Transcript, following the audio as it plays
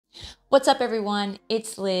What's up everyone,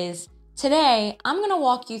 it's Liz. Today, I'm gonna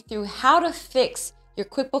walk you through how to fix your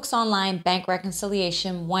QuickBooks Online bank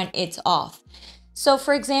reconciliation when it's off. So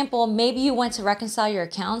for example, maybe you went to reconcile your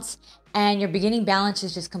accounts and your beginning balance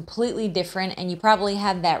is just completely different and you probably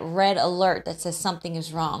have that red alert that says something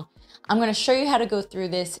is wrong. I'm gonna show you how to go through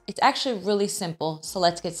this. It's actually really simple, so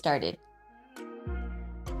let's get started.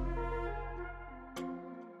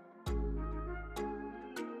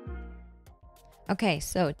 Okay,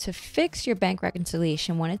 so to fix your bank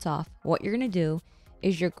reconciliation when it's off, what you're going to do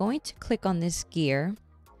is you're going to click on this gear,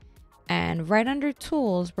 and right under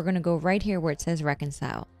tools, we're going to go right here where it says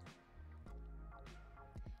reconcile.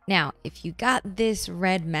 Now, if you got this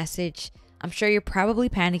red message, I'm sure you're probably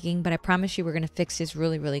panicking, but I promise you we're going to fix this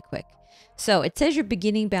really quick. So it says your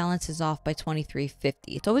beginning balance is off by $23.50.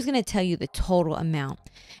 It's always going to tell you the total amount.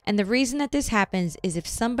 And the reason that this happens is if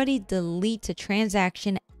somebody deletes a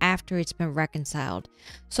transaction after it's been reconciled.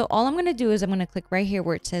 So all I'm going to do is I'm going to click right here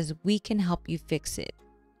where it says we can help you fix it.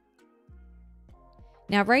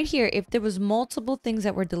 Now right here, if there was multiple things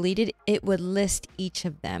that were deleted, it would list each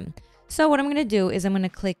of them. So what I'm going to do is I'm going to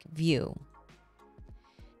click view.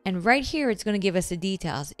 And right here, it's going to give us the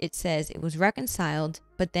details. It says it was reconciled,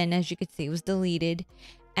 but then as you can see, it was deleted.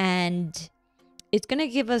 And it's going to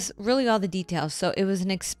give us really all the details. So it was an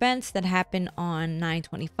expense that happened on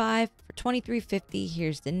 9/25 for $23.50.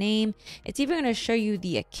 Here's the name. It's even going to show you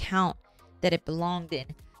the account that it belonged in.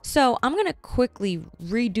 So I'm going to quickly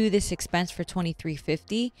redo this expense for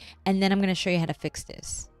 $23.50. And then I'm going to show you how to fix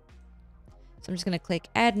this. So I'm just going to click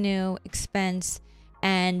add new expense.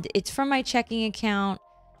 And it's from my checking account.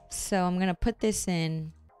 So I'm going to put this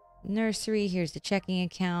in nursery. Here's the checking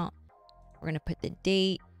account. We're going to put the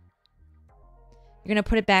date. You're going to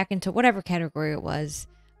put it back into whatever category it was.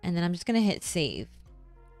 And then I'm just going to hit save.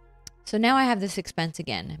 So now I have this expense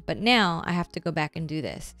again. But now I have to go back and do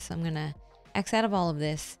this. So I'm going to X out of all of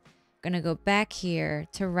this. I'm going to go back here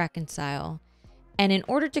to reconcile. And in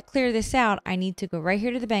order to clear this out, I need to go right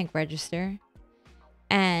here to the bank register.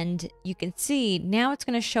 And you can see now it's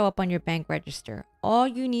going to show up on your bank register. All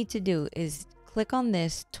you need to do is click on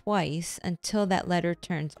this twice until that letter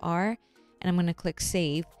turns R. And I'm going to click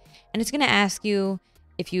save. And it's going to ask you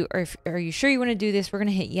are you sure you want to do this? We're going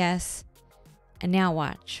to hit yes. And now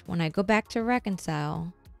watch. When I go back to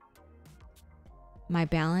reconcile, my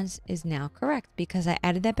balance is now correct because I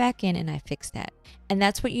added that back in and I fixed that. And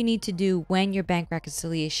that's what you need to do when your bank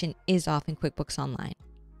reconciliation is off in QuickBooks Online.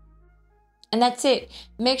 And that's it.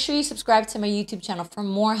 Make sure you subscribe to my YouTube channel for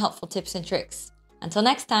more helpful tips and tricks. Until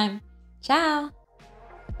next time, ciao.